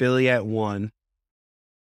got Philly at 1.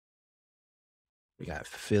 We got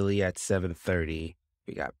Philly at 7:30.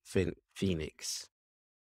 We got Phoenix.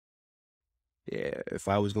 Yeah, if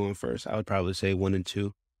I was going first, I would probably say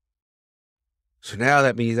 1-2. So now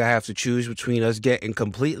that means I have to choose between us getting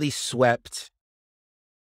completely swept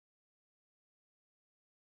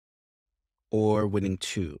or winning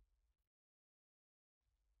 2.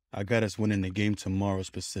 I got us winning the game tomorrow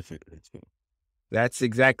specifically, too. That's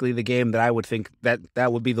exactly the game that I would think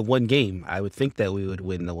that would be the one game. I would think that we would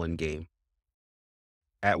win the one game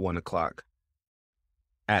at 1:00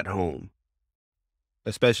 at home,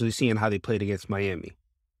 especially seeing how they played against Miami.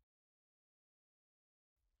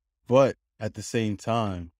 But at the same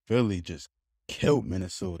time, Philly just killed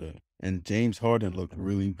Minnesota, and James Harden looked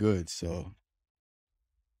really good. So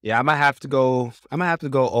yeah, I might have to go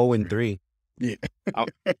 0-3. yeah, I'm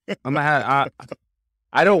gonna have.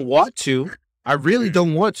 I don't want to. I really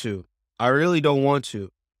don't want to.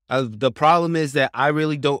 The problem is that I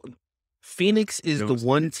really don't. Phoenix is the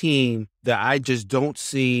one team that I just don't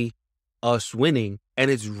see us winning,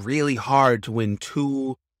 and it's really hard to win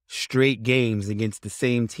 2 straight games against the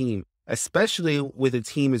same team, especially with a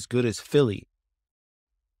team as good as Philly.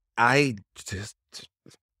 I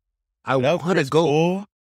want to go.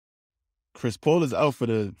 Chris Paul is out for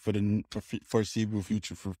the foreseeable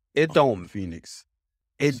future for It don't Phoenix.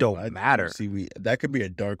 It don't matter. See, that could be a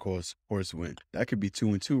dark horse win. That could be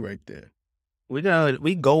 2-2 right there. We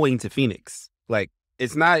going to Phoenix. Like,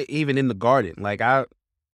 it's not even in the Garden. Like,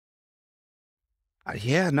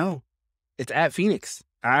 no, it's at Phoenix.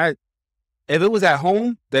 If it was at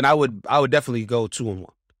home, then I would definitely go 2-1.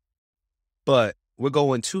 But we're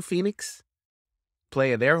going to Phoenix,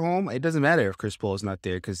 play at their home. It doesn't matter if Chris Paul is not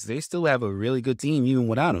there because they still have a really good team even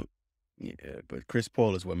without him. Yeah, but Chris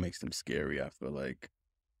Paul is what makes them scary. I feel like.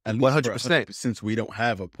 100%. Since we don't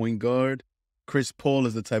have a point guard, Chris Paul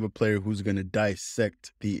is the type of player who's going to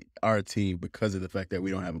dissect our team because of the fact that we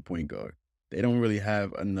don't have a point guard. They don't really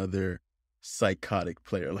have another psychotic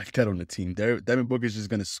player like that on the team. Devin Booker's just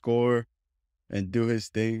going to score and do his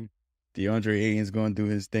thing. DeAndre Ayton's going to do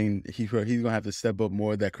his thing. He's going to have to step up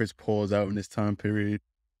more that Chris Paul's out in this time period.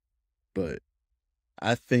 But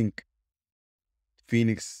I think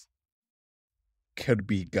Phoenix could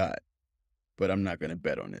be got. But I'm not going to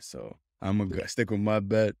bet on it. So I'm going to stick with my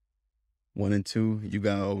bet. 1-2. You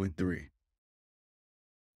got 0-3.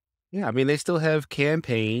 Yeah, I mean, they still have Cam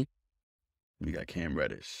Payne. We got Cam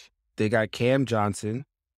Reddish. They got Cam Johnson.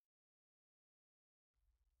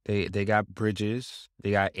 They got Bridges.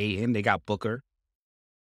 They got Ayton. They got Booker.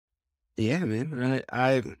 Yeah, man.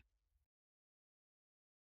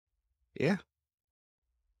 Yeah.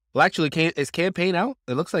 Well, actually, is Cam Payne out?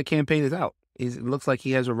 It looks like Cam Payne is out. It looks like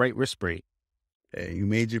he has a right wrist sprain. Hey, you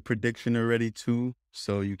made your prediction already too,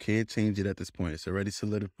 so you can't change it at this point. It's already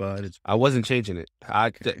solidified. I wasn't changing it.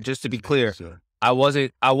 Just to be clear, sure. I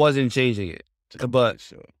wasn't changing it. But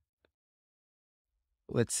sure.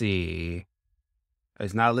 Let's see.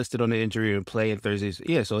 It's not listed on the injury and play in Thursdays.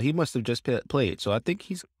 Yeah, so he must have just played. So I think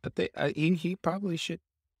he probably should.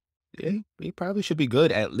 Yeah, he probably should be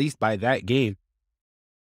good at least by that game.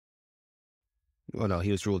 Well, no,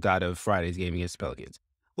 he was ruled out of Friday's game against the Pelicans.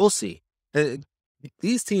 We'll see.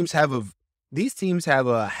 These teams have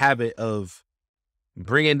a habit of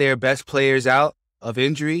bringing their best players out of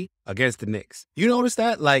injury against the Knicks. You notice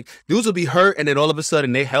that? Like, dudes will be hurt, and then all of a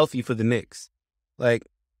sudden they're healthy for the Knicks. Like,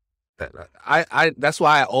 that's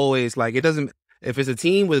why I always, like, it doesn't, if it's a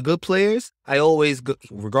team with good players, I always,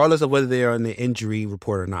 regardless of whether they're on the injury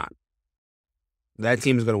report or not, that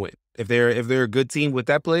team is going to win. If they're a good team with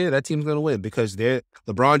that player, that team's going to win because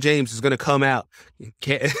LeBron James is going to come out.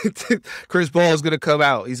 Chris Paul is going to come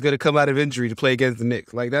out. He's going to come out of injury to play against the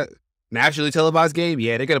Knicks. Like that nationally televised game,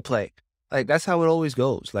 yeah, they're going to play. Like, that's how it always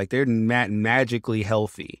goes. Like, they're magically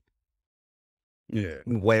healthy. Yeah.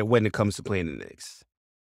 When it comes to playing the Knicks.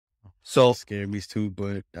 So scare me too,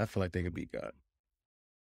 but I feel like they could beat God.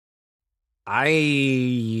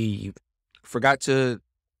 I forgot to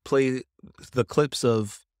play the clips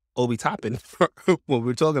of Obi Toppin when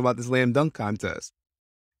we're talking about the slam dunk contest.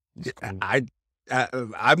 Cool.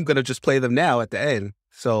 I'm gonna just play them now at the end.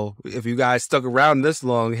 So if you guys stuck around this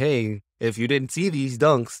long, hey, if you didn't see these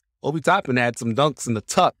dunks, Obi Toppin had some dunks in the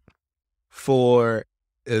tuck for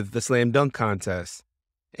the slam dunk contest,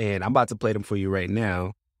 and I'm about to play them for you right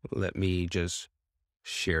now. Let me just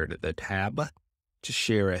share the tab. Just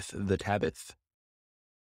shareth the tabith.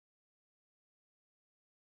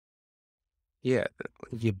 Yeah,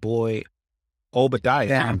 your boy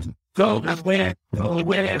Obadiah. Go nowhere,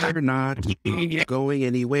 not going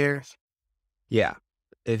anywhere. Yeah,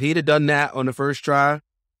 if he'd have done that on the first try,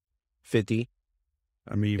 50.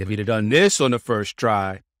 I mean, if he'd have done this on the first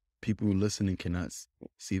try, people listening cannot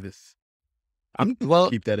see this.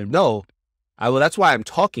 Keep that in. No, that's why I'm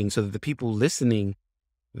talking, so that the people listening,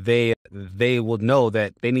 they will know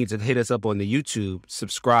that they need to hit us up on the YouTube,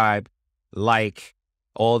 subscribe, like,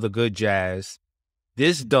 all the good jazz.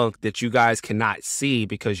 This dunk that you guys cannot see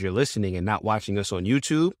because you're listening and not watching us on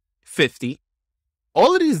YouTube, 50.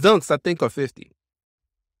 All of these dunks, I think, are 50.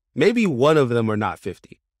 Maybe one of them are not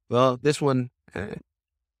 50. Well, this one,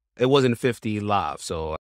 it wasn't 50 live,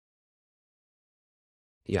 so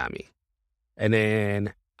yeah, I mean. And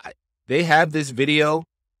then they have this video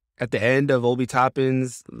at the end of Obi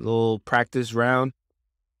Toppin's little practice round.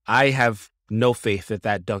 I have no faith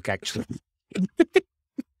that dunk actually.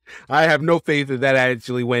 I have no faith that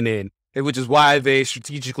actually went in, which is why they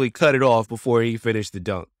strategically cut it off before he finished the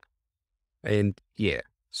dunk. And yeah,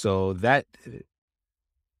 so that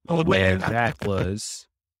was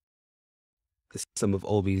some of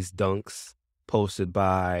Obi's dunks posted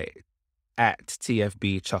by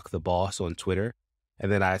 @TFB Chuck the Boss on Twitter.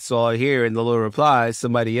 And then I saw here in the little replies,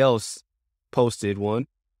 somebody else posted one.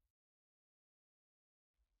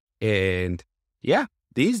 And yeah,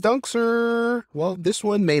 these dunks are, well, this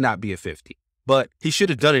one may not be a 50, but he should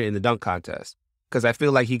have done it in the dunk contest because I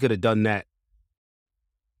feel like he could have done that.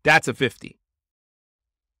 That's a 50.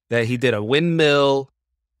 That he did a windmill,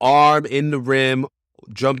 arm in the rim,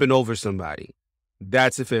 jumping over somebody.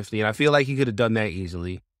 That's a 50. And I feel like he could have done that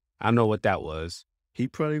easily. I don't know what that was. He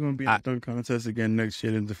probably going to be in the dunk contest again next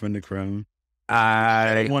year to defend the crown. He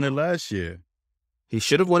won it last year. He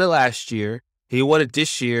should have won it last year. He won it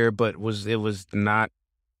this year, but it was not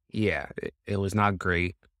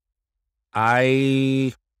great.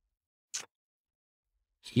 I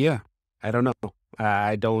don't know.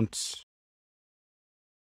 I don't.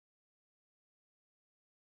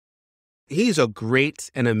 He's a great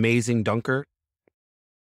and amazing dunker,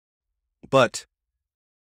 but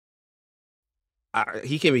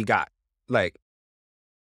he can be got. Like,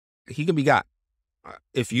 he can be got.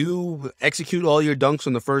 If you execute all your dunks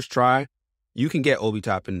on the first try, you can get Obi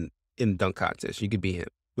Toppin in the dunk contest. You could beat him.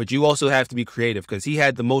 But you also have to be creative because he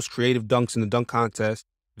had the most creative dunks in the dunk contest.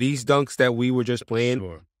 These dunks that we were just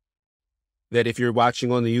playing, that if you're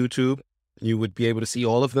watching on the YouTube, you would be able to see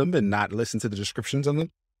all of them and not listen to the descriptions of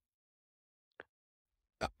them.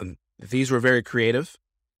 These were very creative.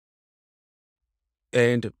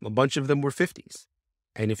 And a bunch of them were 50s.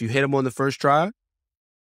 And if you hit them on the first try,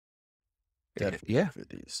 definitely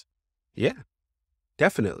 50s. Yeah,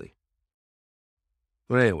 definitely.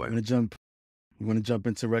 But anyway. You want to jump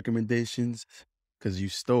into recommendations? Because you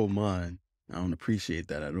stole mine. I don't appreciate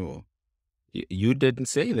that at all. You didn't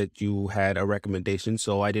say that you had a recommendation,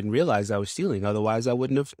 so I didn't realize I was stealing. Otherwise, I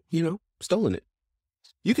wouldn't have, stolen it.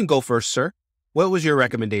 You can go first, sir. What was your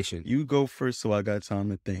recommendation? You go first so I got time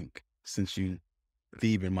to think, since you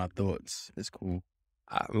thieving my thoughts. It's cool.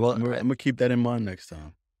 Well, I'm going to keep that in mind next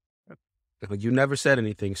time. You never said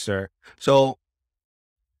anything, sir. So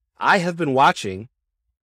I have been watching,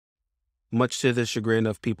 much to the chagrin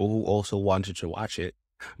of people who also wanted to watch it,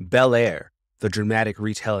 Bel-Air, the dramatic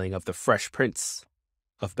retelling of the Fresh Prince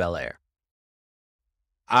of Bel-Air.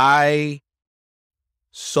 I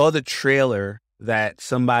saw the trailer that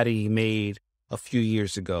somebody made a few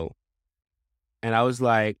years ago, and I was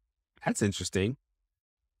like, that's interesting.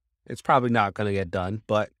 It's probably not going to get done,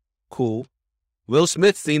 but cool. Will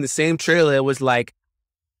Smith seen the same trailer and was like,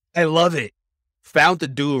 I love it. Found the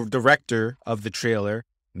director of the trailer,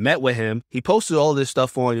 met with him. He posted all this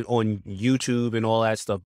stuff on YouTube and all that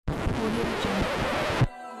stuff. The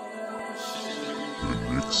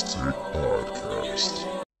Knicks Take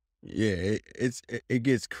podcast. Yeah, it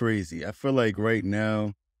gets crazy. I feel like right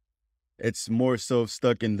now, it's more so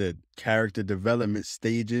stuck in the character development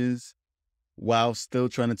stages while still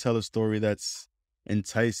trying to tell a story that's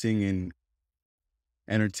enticing and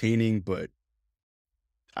entertaining. But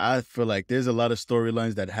I feel like there's a lot of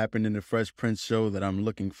storylines that happened in the Fresh Prince show that I'm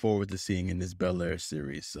looking forward to seeing in this Bel-Air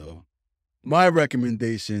series. So my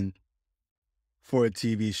recommendation for a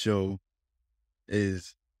TV show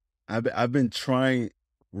is I've been trying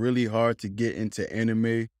really hard to get into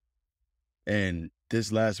anime, and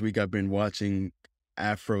this last week I've been watching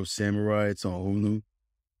Afro Samurai. It's on Hulu.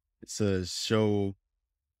 It's a show,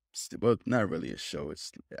 well, not really a show.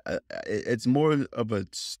 It's more of a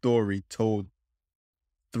story told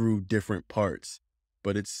through different parts,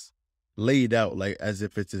 but it's laid out like as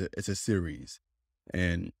if it's a series.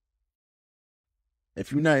 And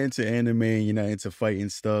if you're not into anime and you're not into fighting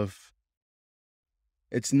stuff,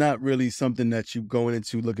 it's not really something that you going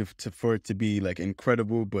into looking for it to be like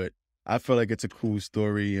incredible, but I feel like it's a cool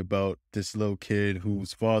story about this little kid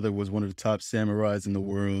whose father was one of the top samurais in the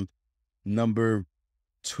world, number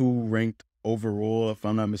 2 ranked overall, if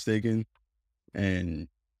I'm not mistaken. And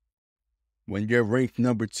when you're ranked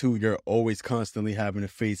number 2, you're always constantly having to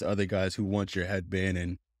face other guys who want your headband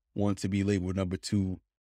and want to be labeled number 2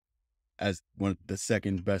 as one of the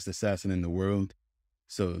second best assassin in the world.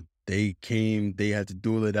 So they had to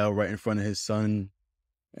duel it out right in front of his son,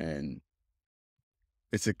 and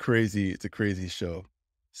it's a crazy show.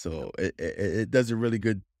 So it does a really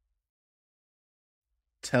good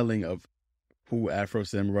telling of who Afro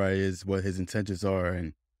Samurai is, what his intentions are,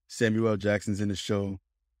 and Samuel L. Jackson's in the show.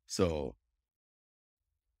 So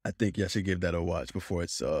I think y'all should give that a watch before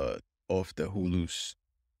it's off the Hulu's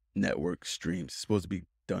network streams. It's supposed to be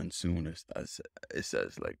done soon, it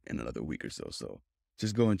says, like in another week or so. So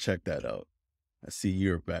just go and check that out. I see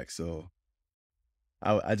you're back, so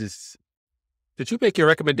I just Did you make your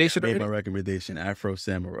recommendation made my already? recommendation, Afro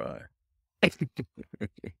Samurai.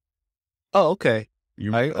 Oh, okay.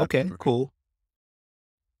 You Okay, cool.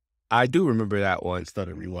 I do remember that I one.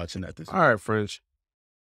 started rewatching that this week. All right, French.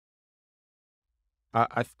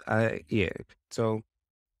 Yeah. So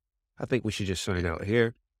I think we should just sign out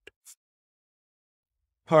here.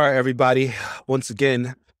 All right, everybody. Once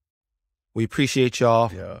again, we appreciate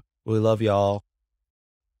y'all. Yeah. We love y'all.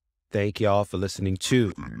 Thank y'all for listening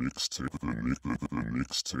to The Knicks Take, the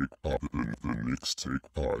Knicks Take podcast. The Knicks Take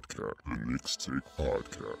podcast. The Knicks Take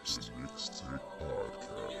podcast. The Knicks Take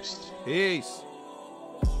podcast. Peace.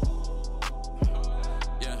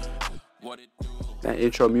 Yeah, what it do? That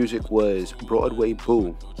intro music was Broadway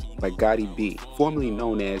Boo by Gotti B, formerly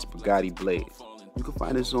known as Bugatti Blade. You can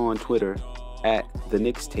find us on Twitter at The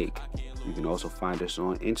Knicks Take. You can also find us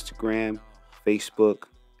on Instagram, Facebook,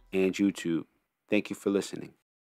 and YouTube. Thank you for listening.